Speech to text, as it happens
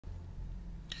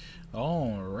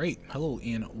Alright, hello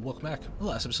and welcome back. The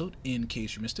last episode, in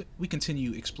case you missed it, we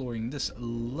continue exploring this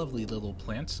lovely little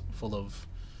plant full of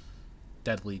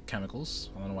deadly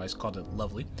chemicals. I don't know why it's called it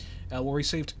lovely. Where we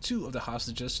saved 2 of the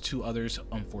hostages, 2 others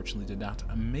unfortunately did not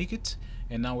make it,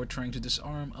 and now we're trying to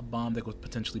disarm a bomb that could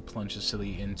potentially plunge the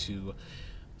city into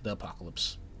the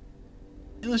apocalypse.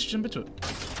 And let's jump into it.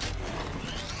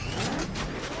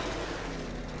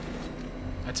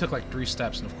 I took like 3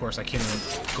 steps and of course I can't even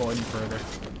go any further.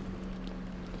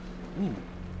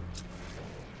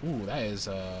 Ooh, that is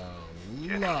a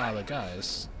lot of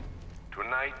guys.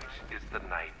 Tonight is the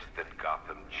night that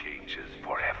Gotham changes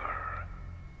forever.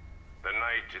 The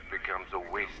night it becomes a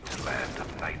wasteland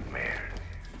of nightmares,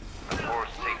 a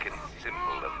forsaken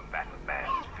symbol of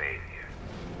Batman's failure,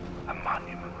 a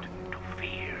monument to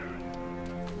fear.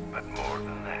 But more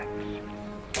than that,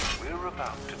 we're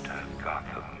about to turn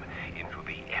Gotham into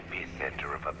the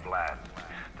epicenter of a blast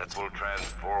that will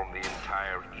transform the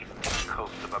entire eastern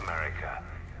coast of America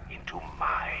into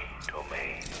my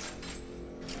domain.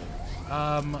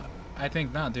 I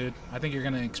think not, dude. I think you're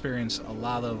gonna experience a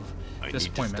lot of disappointment. I need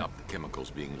to stop the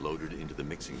chemicals being loaded into the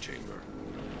mixing chamber.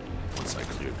 Once I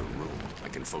clear the room, I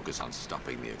can focus on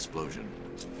stopping the explosion.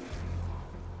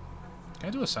 Can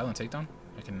I do a silent takedown?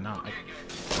 I cannot.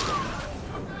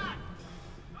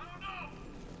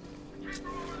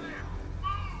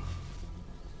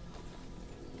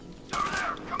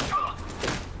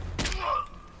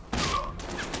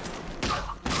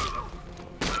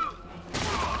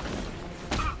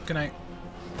 Can I?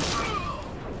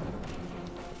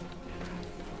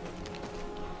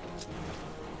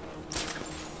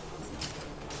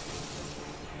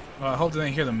 Well, I hope they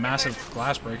didn't hear the massive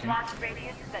glass breaking. Blast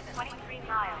radius is at 23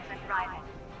 miles and driving.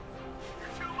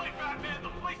 You're too late, Batman! The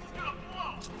place is gonna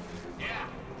blow! Yeah,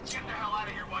 get the hell out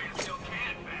of here while you still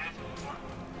can, Bat!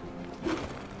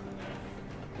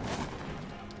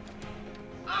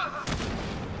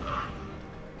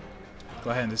 Go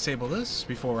ahead and disable this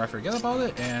before I forget about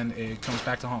it, and it comes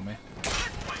back to haunt me.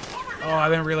 Oh, I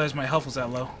didn't realize my health was that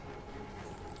low.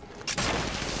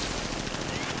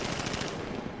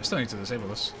 I still need to disable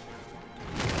this.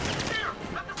 Here,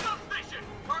 at the substation!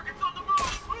 Target's on the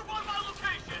move! Move on my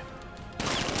location!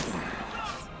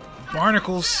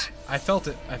 Barnacles! I felt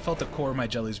it. I felt the core of my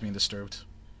jellies being disturbed.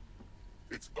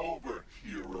 It's over,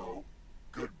 hero.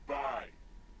 Goodbye.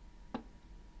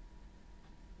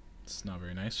 It's not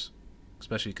very nice.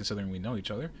 Especially considering we know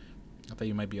each other. I thought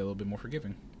you might be a little bit more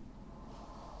forgiving.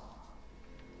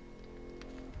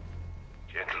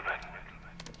 Gentlemen,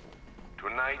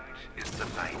 tonight is the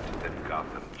night that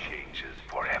Gotham changes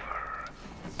forever.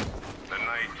 The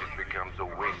night it becomes a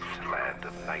wasteland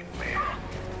of nightmares,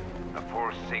 a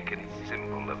forsaken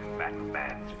symbol of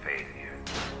Batman's failure,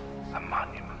 a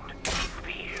monument to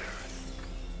fear.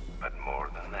 But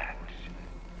more than that,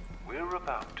 we're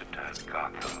about to turn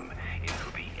Gotham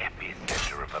into the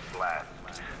epicenter of a blast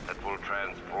that will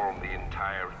transform the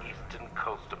entire eastern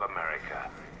coast of America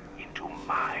into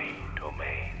my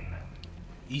domain.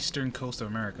 Eastern coast of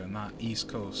America, not East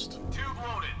Coast. Tube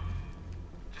loaded.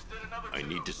 Just did another I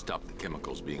need to stop the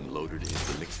chemicals being loaded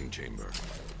into the mixing chamber.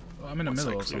 Well, I'm in the Once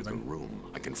middle I of clear the something.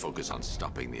 room, I can focus on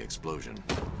stopping the explosion.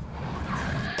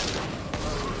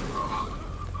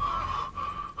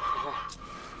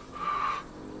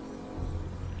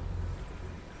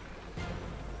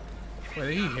 Wait,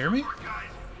 did he hear me?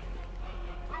 guys.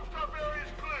 Rooftop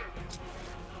area's clear.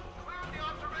 Clear the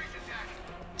observation deck.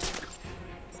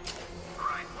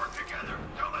 Alright, work together.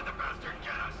 Don't let the bastard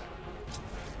get us.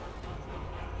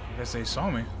 I guess they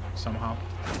saw me somehow.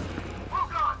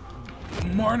 Move on!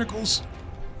 Barnacles!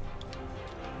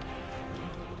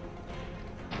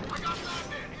 I got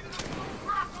Batman! He's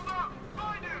grappled up!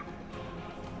 Find him!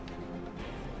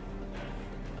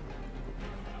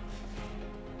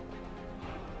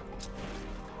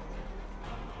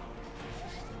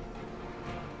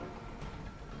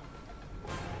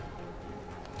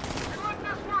 He went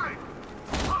this way!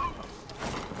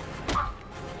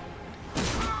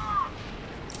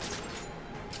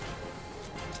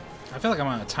 I feel like I'm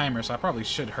on a timer, so I probably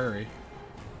should hurry.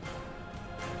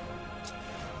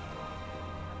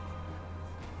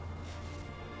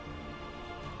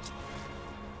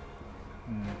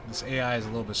 This AI is a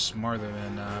little bit smarter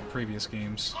than previous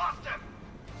games. Lost him!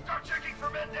 Start checking for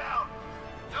men down!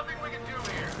 Nothing we can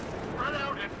do here. Run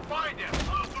out and find him!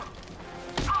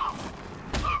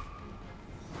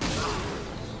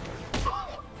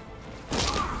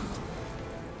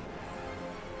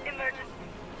 Emergency.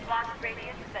 Blast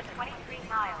radius is at 23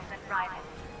 miles and driving.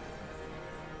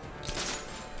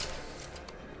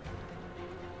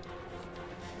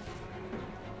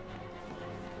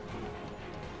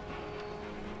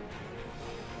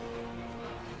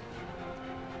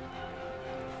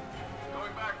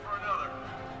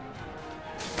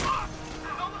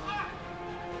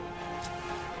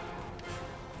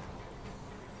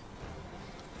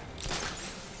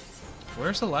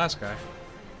 Where's the last guy?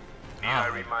 I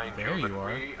remind there you that you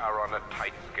are. we are on a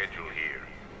tight schedule here.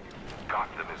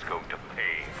 Gotham is going to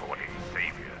pay for what its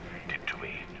savior did to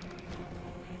me.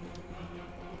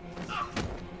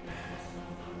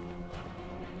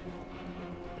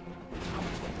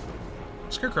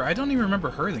 Scarecrow, I don't even remember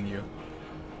hurting you.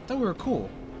 I thought we were cool.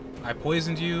 I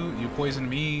poisoned you, you poisoned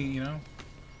me, you know?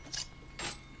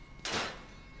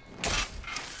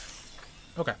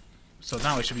 Okay, so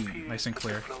now it should be nice and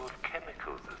clear. The flow of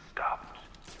chemicals has stopped,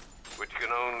 which can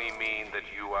only mean that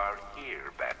you are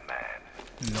here,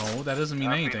 Batman. No, that doesn't mean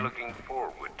I've anything. been looking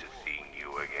forward to seeing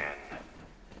you again.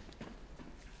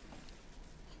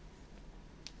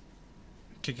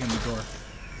 Kicking the door.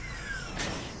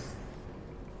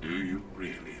 Do you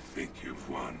really think you've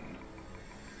won?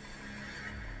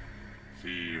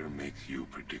 Fear makes you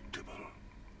predictable.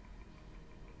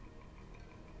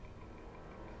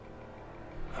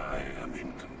 I am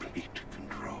in complete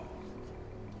control.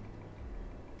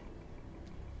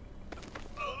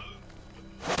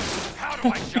 How do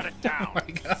I shut it down? Oh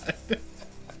my god.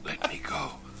 Let me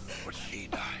go, or she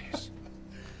dies.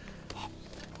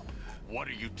 What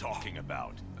are you talking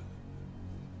about?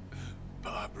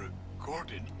 Barbara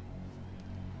Gordon.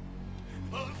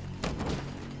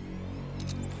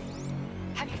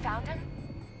 Have you found him?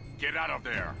 Get out of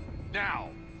there, now!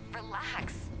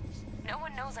 Relax. No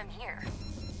one knows I'm here.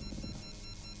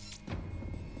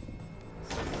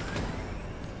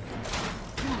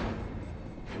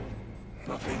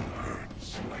 Nothing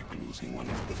hurts like losing one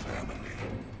of the family.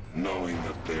 Knowing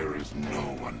that there is no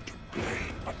one to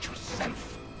blame but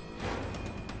yourself.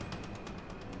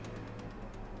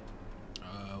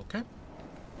 Okay.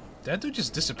 Did that dude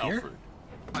just disappear? Alfred.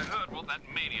 I heard what that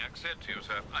maniac said to you,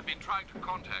 sir. I've been trying to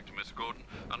contact Miss Gordon,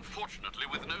 unfortunately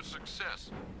with no success.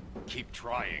 Keep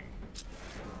trying.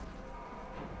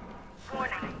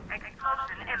 Warning,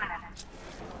 explosion imminent.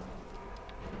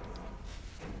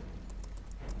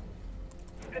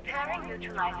 Preparing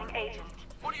neutralizing agent.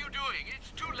 What are you doing?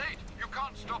 It's too late. You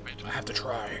can't stop it. I have to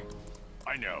try.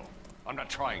 I know. I'm not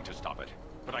trying to stop it,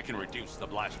 but I can reduce the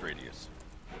blast radius.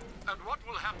 And what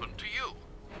will happen to you?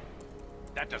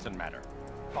 That doesn't matter.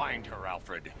 Find her,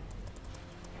 Alfred.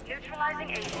 Neutralizing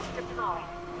agent deployed.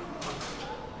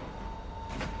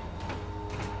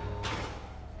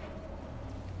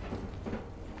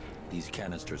 These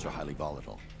canisters are highly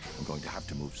volatile. I'm going to have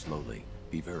to move slowly.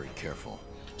 Be very careful.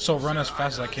 So run as Sir,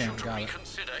 fast as I urge can. you to Got it.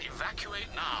 reconsider. Evacuate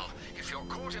now. If you're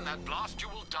caught in that blast, you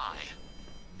will die.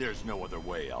 There's no other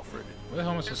way, Alfred. Where the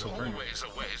hell am I There's supposed to bring it? always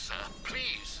a way, sir.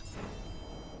 Please.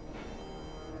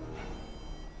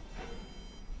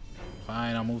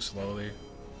 Fine, I'll move slowly.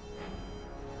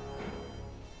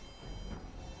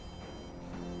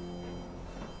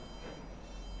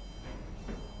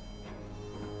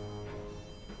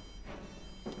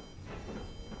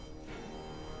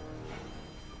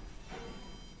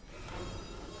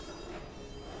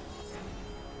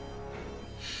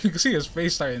 You can see his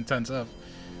face starting to tense up.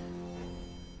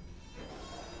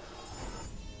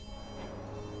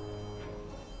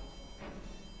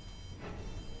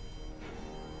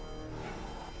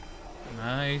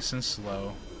 Nice and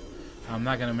slow. I'm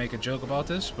not gonna make a joke about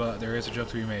this, but there is a joke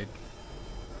to be made.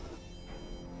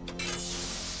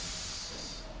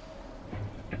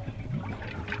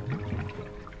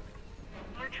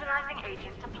 Neutralizing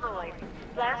agent deployed.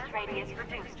 Blast radius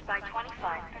reduced by 25%.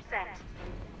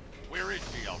 Where is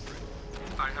she, Alfred?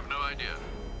 I have no idea.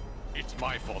 It's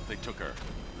my fault they took her.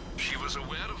 She was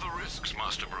aware of the risks,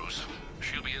 Master Bruce.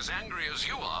 She'll be as angry as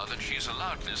you are that she's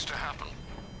allowed this to happen.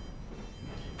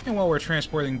 And while we're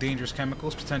transporting dangerous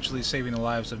chemicals, potentially saving the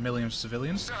lives of millions of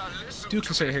civilians, Sir, listen do to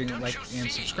consider me. hitting Don't like you and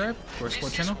see? subscribe for our This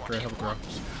support is channel. what Very he help grow.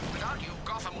 wants. Without you,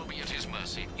 Gotham will be at his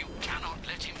mercy. You cannot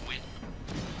let him win.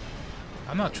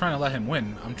 I'm not trying to let him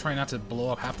win. I'm trying not to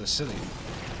blow up half the city.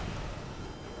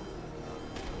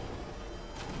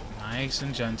 Nice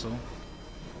and gentle.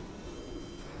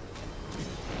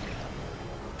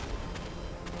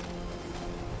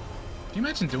 Can you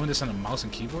imagine doing this on a mouse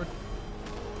and keyboard?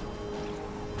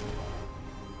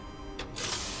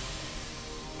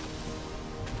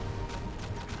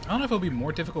 I don't know if it'll be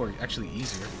more difficult or actually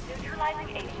easier.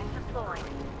 Neutralizing agent deployed.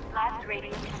 Blast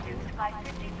radius reduced by 50%.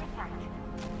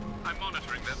 I'm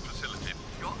monitoring that facility.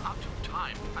 You're out of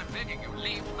time. I'm begging you,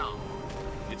 leave now.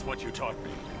 It's what you taught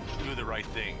me. Do the right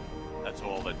thing. That's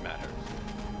all that matters.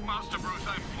 Master Bruce,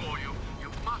 I implore you.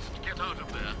 You must get out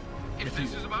of there. If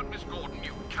this is about Miss Gordon,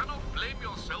 you cannot blame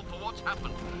yourself for what's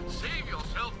happened. Save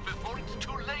yourself before it's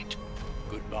too late.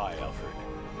 Goodbye, Alfred.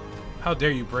 How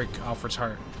dare you break Alfred's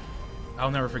heart?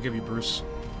 I'll never forgive you, Bruce.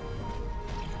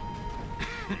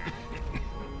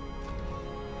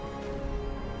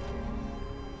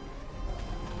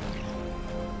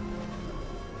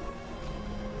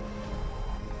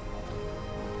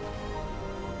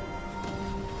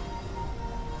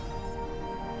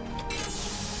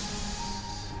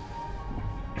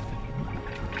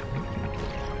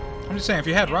 I'm just saying, if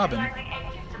you had Robin, we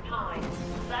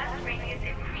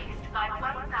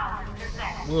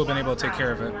would have been able to take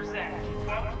care of it.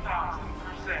 1,000%.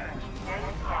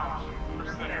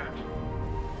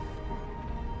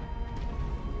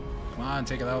 Come on,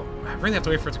 take it out. I really have to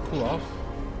wait for it to cool off.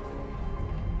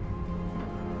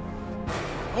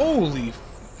 Holy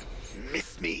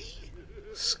Miss me?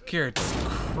 scared the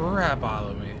crap out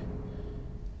of me.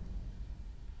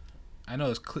 I know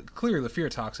it's clearly the fear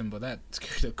toxin, but that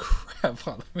scared the crap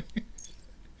out of me.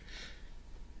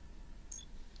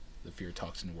 The fear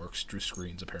toxin works through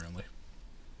screens, apparently.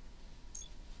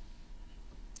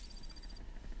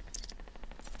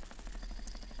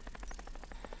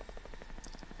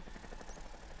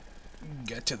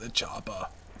 Get to the chopper.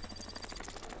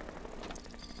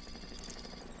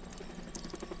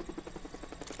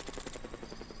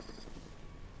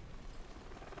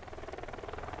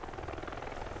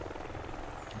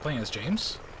 I'm playing as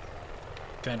James?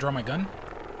 Can I draw my gun?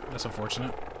 That's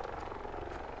unfortunate.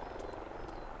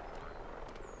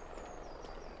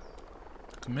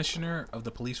 Commissioner of the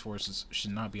police forces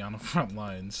should not be on the front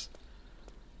lines.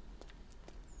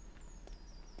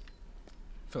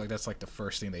 I feel like that's like the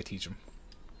first thing they teach him.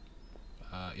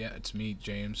 Yeah, it's me,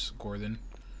 James Gordon.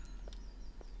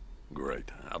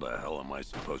 Great. How the hell am I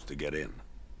supposed to get in?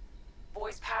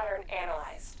 Voice pattern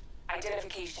analyzed.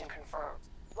 Identification confirmed.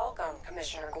 Welcome,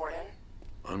 Commissioner Gordon.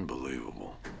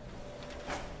 Unbelievable.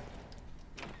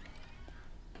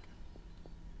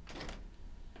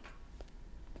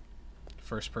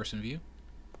 First person view.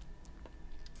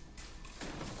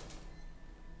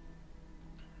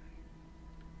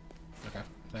 Okay,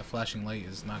 that flashing light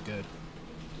is not good.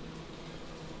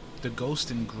 The Ghost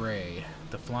in Grey.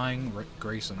 The Flying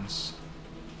Graysons.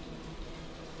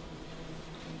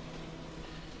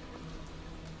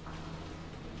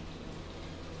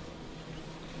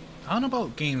 I don't know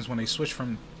about games when they switch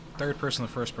from third person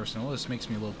to first person. It always makes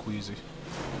me a little queasy.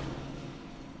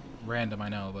 Random, I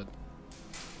know, but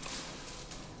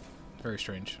very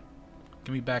strange.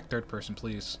 Give me back third person,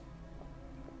 please.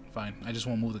 Fine. I just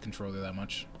won't move the controller that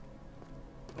much.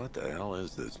 What the hell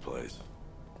is this place?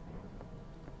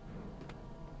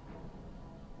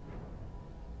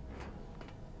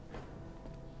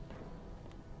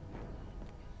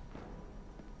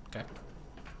 Okay.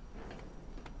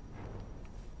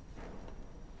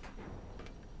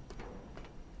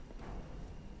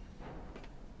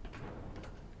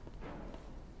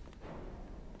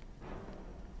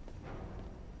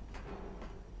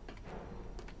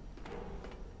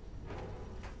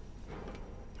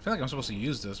 I feel like I'm supposed to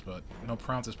use this, but no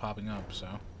prompt is popping up, so.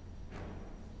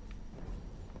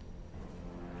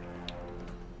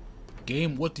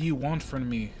 Game, what do you want from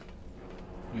me?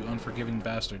 You unforgiving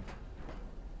bastard.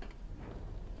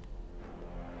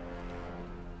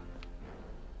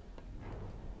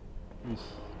 Oof.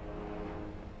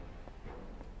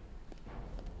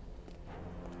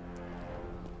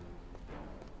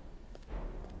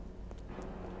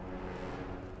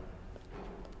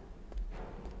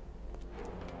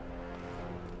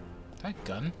 That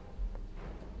gun?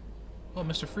 Oh,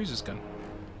 Mr. Freeze's gun.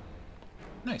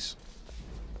 Nice.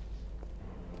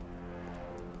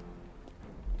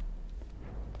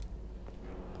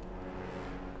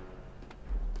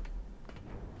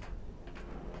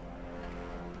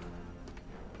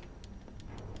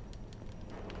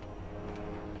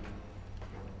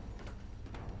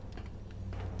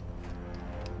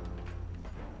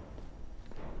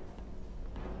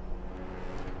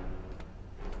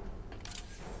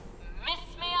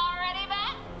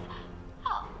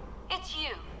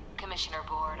 Commissioner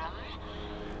Boredom.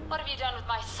 What have you done with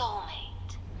my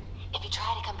soulmate? If you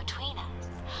try to come between us,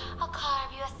 I'll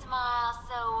carve you a smile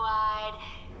so wide,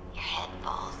 your head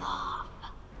falls off.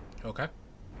 Okay.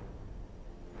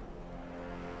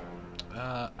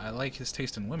 I like his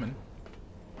taste in women.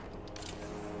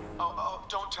 Oh,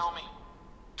 don't tell me.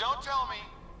 Don't tell me.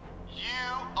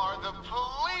 You are the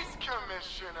police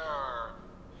commissioner.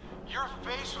 Your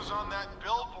face was on that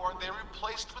billboard they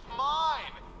replaced with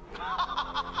mine.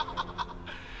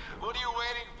 What are you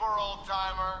waiting for,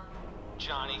 old-timer?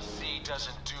 Johnny C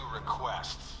doesn't do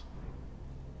requests.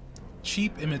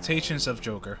 Cheap imitations of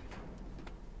Joker.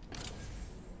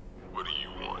 What do you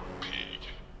want, pig?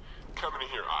 Coming in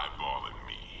here eyeballing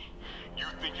me. You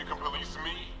think you can police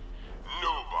me?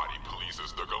 Nobody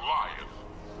polices the Goliath.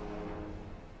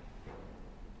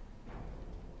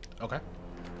 Okay.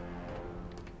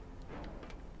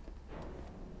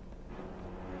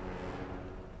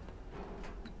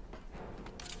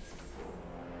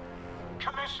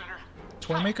 Commissioner.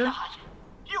 Toymaker? God,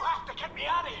 you have to get me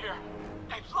out of here.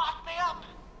 They've locked me up,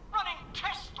 running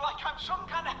tests like I'm some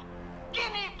kind of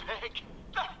guinea pig.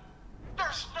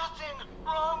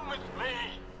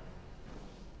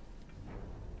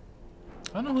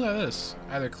 I don't know who that is.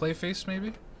 Either Clayface,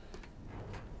 maybe?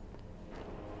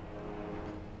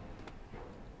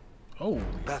 Oh.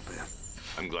 Batman.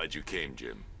 I'm glad you came,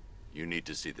 Jim. You need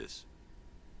to see this.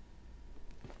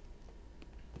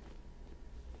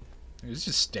 He's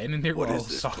just standing there while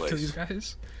talking to these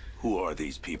guys. Who are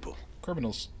these people?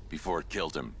 Criminals. Before it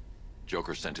killed him,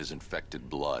 Joker sent his infected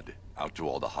blood out to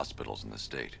all the hospitals in the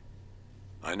state.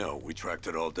 I know. We tracked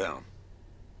it all down.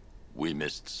 We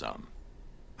missed some.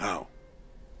 How?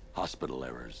 Hospital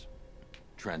errors.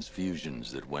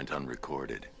 Transfusions that went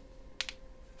unrecorded.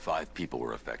 5 people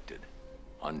were affected.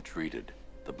 Untreated.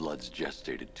 The blood's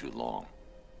gestated too long.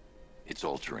 It's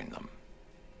altering them.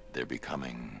 They're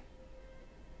becoming...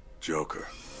 Joker.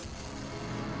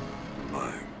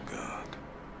 My God.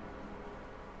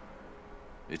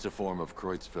 It's a form of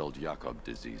Creutzfeldt-Jakob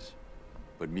disease,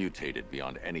 but mutated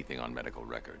beyond anything on medical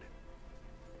record.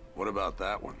 What about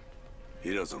that one?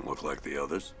 He doesn't look like the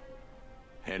others.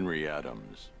 Henry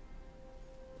Adams.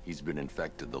 He's been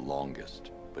infected the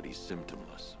longest, but he's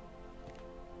symptomless.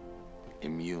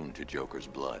 Immune to Joker's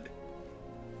blood.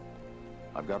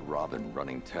 I've got Robin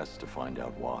running tests to find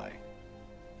out why.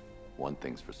 One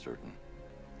thing's for certain.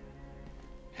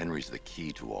 Henry's the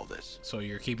key to all this. So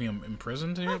you're keeping him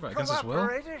imprisoned here against his will?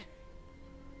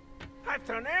 I've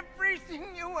done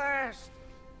everything you asked.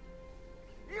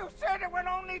 You said it would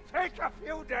only take a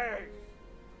few days.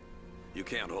 You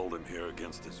can't hold him here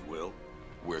against his will.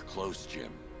 We're close,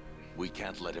 Jim. We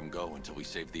can't let him go until we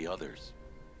save the others.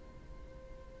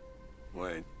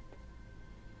 Wait.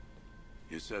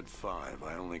 You said 5.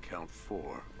 I only count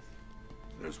 4.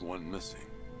 There's one missing.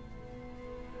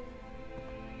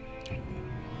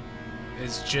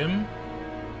 Is Jim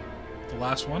the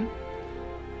last one?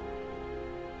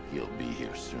 He'll be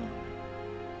here soon.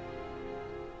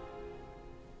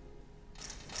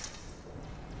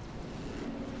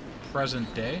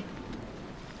 Present day.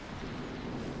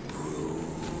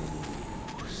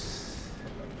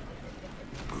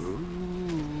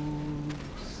 Bruce.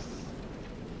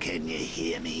 Can you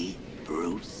hear me,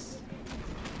 Bruce?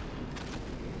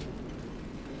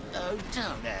 Oh,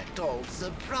 don't act all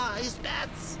surprised,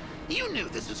 Bats. You knew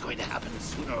this was going to happen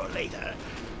sooner or later.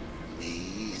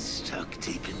 Me stuck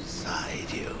deep inside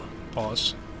you.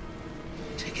 Pause.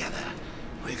 Together,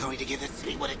 we're going to give the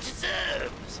city what it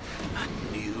deserves. A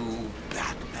new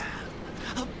Batman.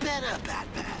 A better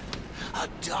Batman. A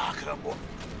darker, more...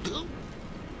 Well,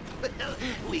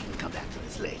 we can come back to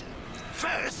this later.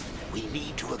 First, we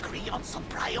need to agree on some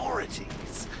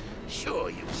priorities. Sure,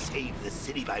 you saved the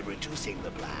city by reducing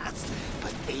the blast,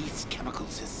 but Ace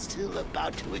Chemicals is still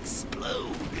about to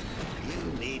explode. You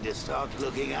need to start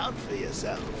looking out for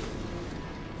yourself.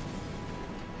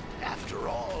 After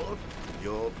all,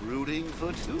 you're brooding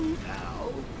for 2 now.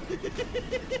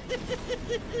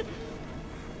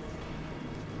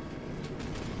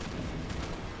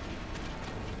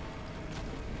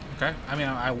 Okay, I mean,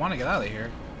 I want to get out of here.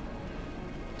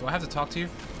 Do I have to talk to you?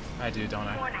 I do, don't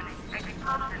I? Warning,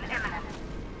 explosion imminent.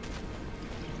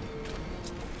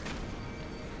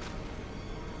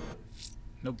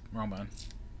 Nope, wrong button.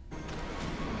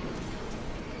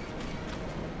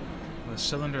 The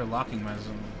cylinder locking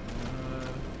mechanism.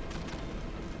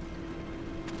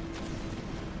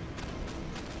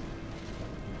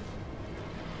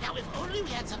 Now, if only we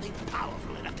had something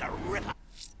powerful enough to rip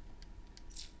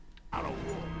out a wall.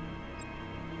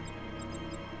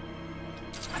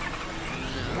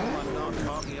 No, I'm not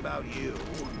talking about you.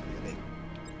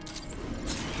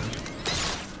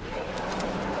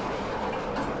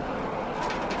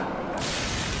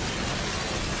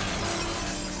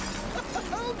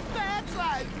 Oh, Bats,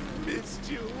 I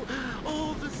missed you.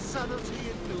 All the subtlety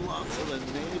and nuance of a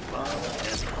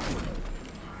napalm.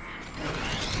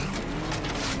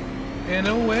 And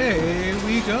away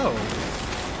we go.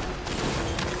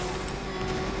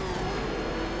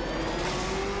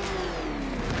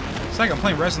 It's like I'm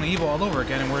playing Resident Evil all over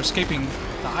again and we're escaping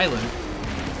the island.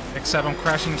 Except I'm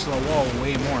crashing into the wall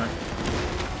way more.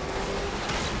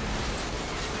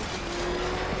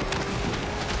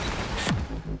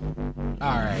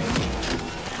 Alright.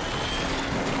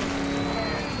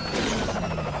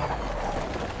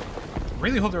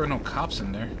 Really hope there are no cops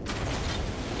in there.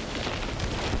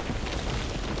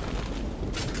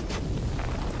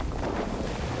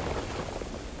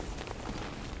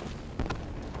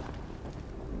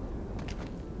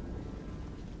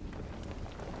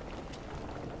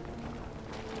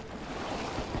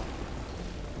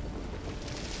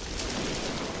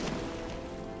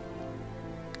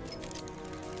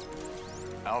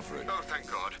 Alfred. Oh, thank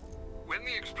God. When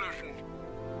the explosion...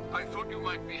 I thought you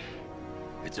might be...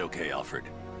 It's okay, Alfred.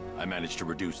 I managed to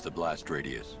reduce the blast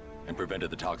radius. and prevented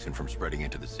the toxin from spreading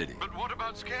into the city. But what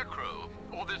about Scarecrow?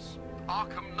 Or this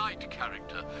Arkham Knight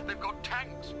character? They've got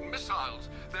tanks, missiles.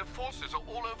 Their forces are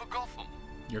all over Gotham.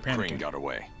 You're panicking. Crane got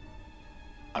away.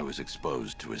 I was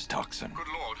exposed to his toxin. Good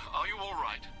Lord, are you all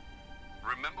right?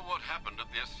 Remember what happened at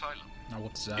the asylum? Now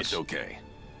what's that? It's okay.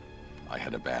 I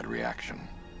had a bad reaction.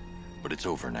 But it's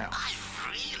over now. I've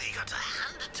really got to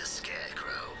hand it to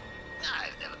Scarecrow.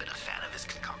 I've never been a fan of his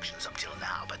concoctions up till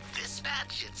now, but this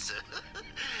match, it's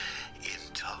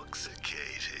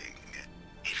intoxicating.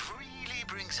 It really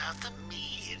brings out the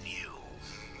me in you.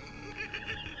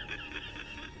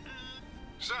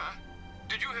 Sir,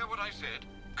 did you hear what I said?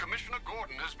 Commissioner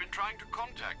Gordon has been trying to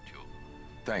contact you.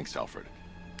 Thanks, Alfred.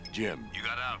 Jim. You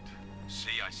got out.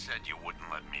 See, I said you wouldn't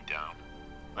let me down.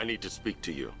 I need to speak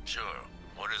to you. Sure.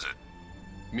 What is it?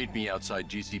 Meet me outside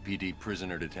GCPD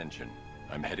prisoner detention.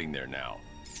 I'm heading there now.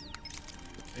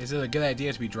 Is it a good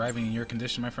idea to be driving in your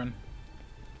condition, my friend?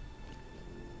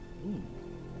 Ooh.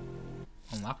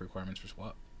 Unlock requirements for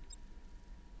SWAT.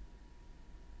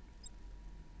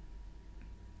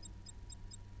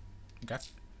 Okay.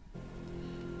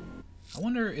 I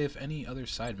wonder if any other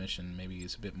side mission maybe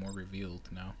is a bit more revealed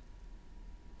now.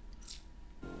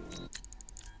 Let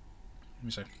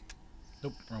me see.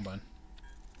 Nope, wrong button.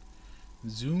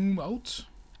 Zoom out.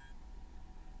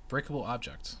 Breakable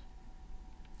object.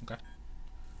 Okay.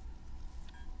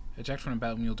 Eject from a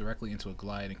battle mule directly into a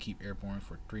glide and keep airborne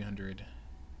for 300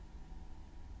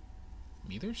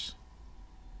 meters?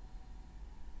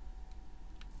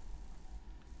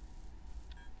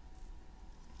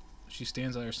 She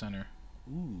stands at her center.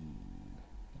 Ooh.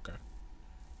 Okay.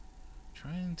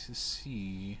 Trying to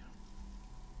see.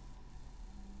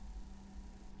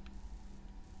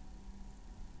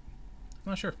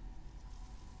 I'm not sure.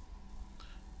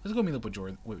 Let's go meet up with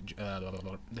Jordan. With,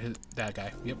 that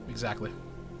guy. Yep, exactly.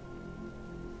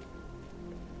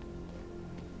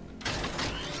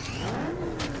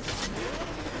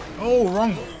 Oh,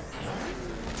 wrong.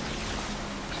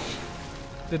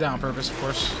 Did that on purpose, of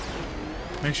course.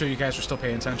 Make sure you guys are still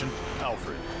paying attention.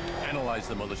 Alfred, analyze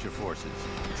the militia forces,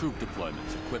 troop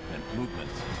deployments, equipment,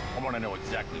 movements. I want to know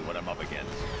exactly what I'm up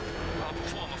against. I'll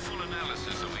perform a full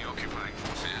analysis of the occupying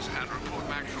forces and report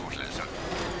back shortly, sir.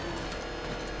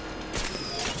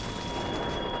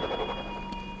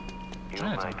 You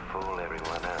might fool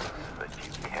everyone else, but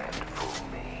you can't fool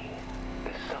me.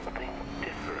 There's something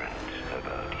different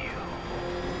about you.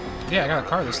 Yeah, I got a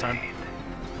car this time.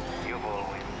 You've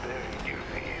always buried your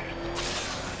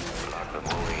fears. Lock them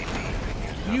away deep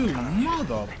in your You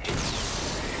mother!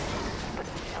 But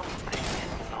something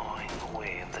is gnawing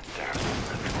away in the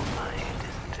darkness of your mind,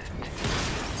 isn't it?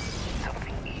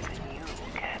 Something even you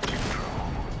can't control.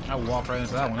 I walked right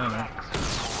into that one, didn't I?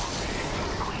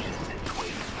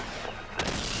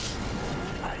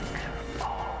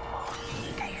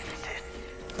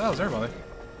 That was everybody.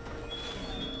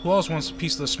 Who else wants a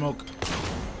piece of the smoke?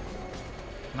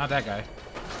 Not that guy.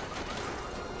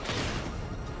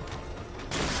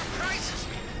 Crisis!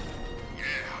 Yeah,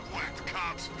 I've whacked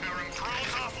cops. Pairing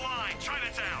drones offline.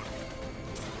 Chinatown.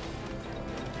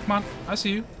 Come on, I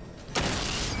see you.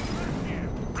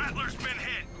 Rattler's been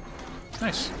hit.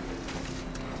 Nice.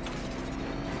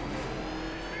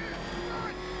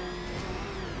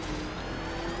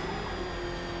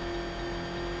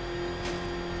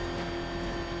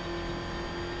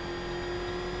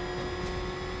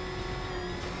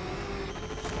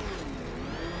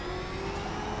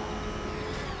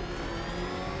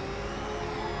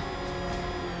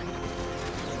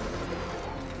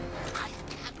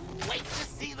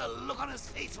 Look on his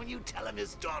face when you tell him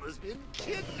his daughter's been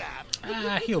kidnapped.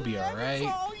 Ah, he'll be alright.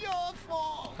 It's all your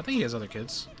fault. I think he has other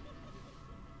kids.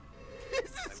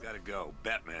 I've got to go.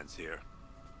 Batman's here.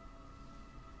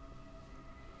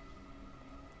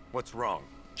 What's wrong?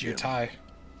 Your tie.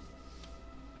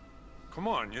 Come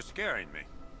on, you're scaring me.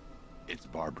 It's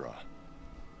Barbara.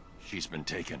 She's been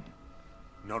taken.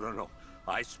 No.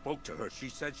 I spoke to her. She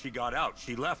said she got out.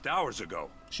 She left hours ago.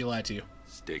 She lied to you.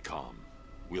 Stay calm.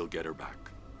 We'll get her back.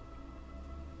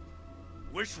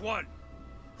 Which one?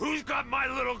 Who's got my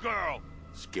little girl?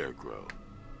 Scarecrow.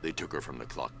 They took her from the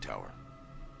clock tower.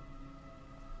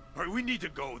 All right, we need to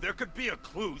go. There could be a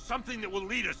clue, something that will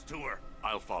lead us to her.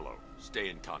 I'll follow. Stay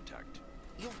in contact.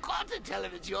 You've got to tell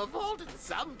him it's your fault at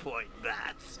some point,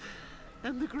 Bats.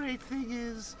 And the great thing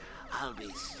is, I'll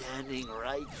be standing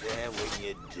right there when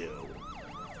you do.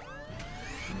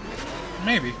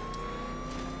 Maybe.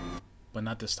 But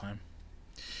not this time.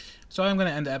 So I'm going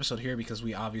to end the episode here because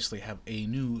we obviously have a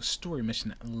new story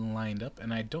mission lined up,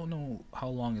 and I don't know how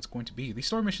long it's going to be. These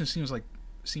story missions seem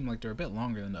like they're a bit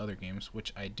longer than the other games,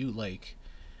 which I do like.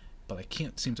 but I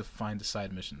can't seem to find the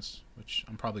side missions, which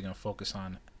I'm probably going to focus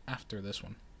on after this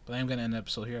one. But I am going to end the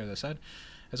episode here, as I said.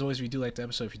 As always, if you do like the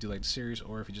episode, if you do like the series,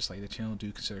 or if you just like the channel,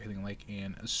 do consider hitting like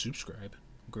and subscribe.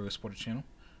 Grow and support the channel.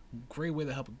 Great way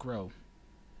to help it grow.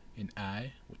 And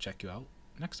I will check you out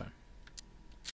next time.